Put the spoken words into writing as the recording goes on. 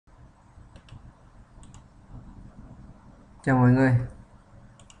Chào mọi người,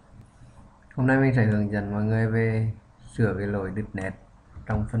 hôm nay mình sẽ hướng dẫn mọi người về sửa cái lỗi đứt nét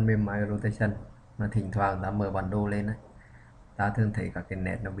trong phần mềm MicroStation mà thỉnh thoảng ta mở bản đồ lên ấy. Ta thường thấy các cái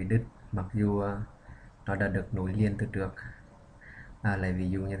nét nó bị đứt mặc dù nó đã được nối liền từ trước. Lấy ví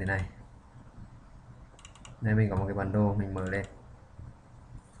dụ như thế này. Đây mình có một cái bản đồ, mình mở lên.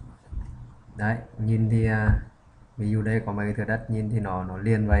 Đấy, nhìn thì ví dụ đây có mấy cái thửa đất nhìn thì nó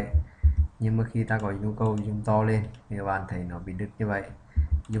liền vậy. Nhưng mà khi ta có nhu cầu zoom to lên thì các bạn thấy nó bị đứt như vậy.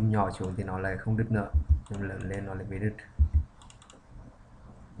 Zoom nhỏ xuống thì nó lại không đứt nữa, zoom lớn lên nó lại bị đứt.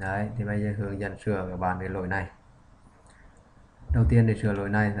 Đấy, thì bây giờ hướng dẫn sửa các bạn cái lỗi này. Đầu tiên để sửa lỗi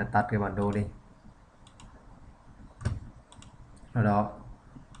này là tắt cái bản đồ đi. Sau đó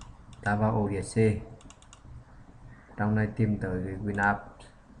ta vào ổ đĩa C, trong này tìm tới cái WinApp,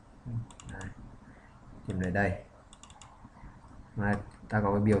 tìm đến đây. Này, ta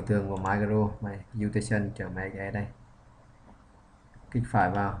có cái biểu tượng của MicroStation.ME đây. Kích phải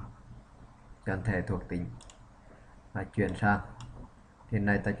vào, chọn thẻ thuộc tính và chuyển sang. Hiện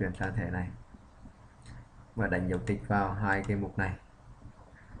nay ta chuyển sang thẻ này và đánh dấu tích vào hai cái mục này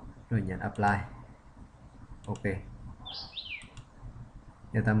rồi nhấn apply. Ok,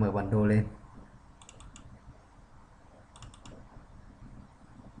 giờ ta mở bản đồ lên.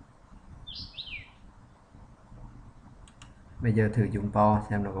 Bây giờ thử zoom to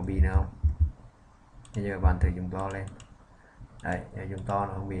xem nó có bị nữa không. Bây giờ bạn thử zoom to lên. Đấy, giờ zoom to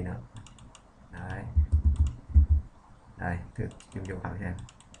nó không bị nữa. Đấy, đây thử zoom chỗ khác xem.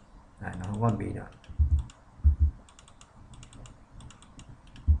 Đấy, nó không còn bị nữa.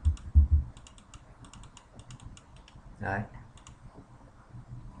 Đấy,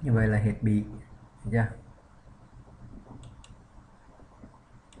 như vậy là hết bị, chưa?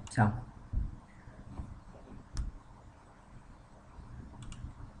 Xong.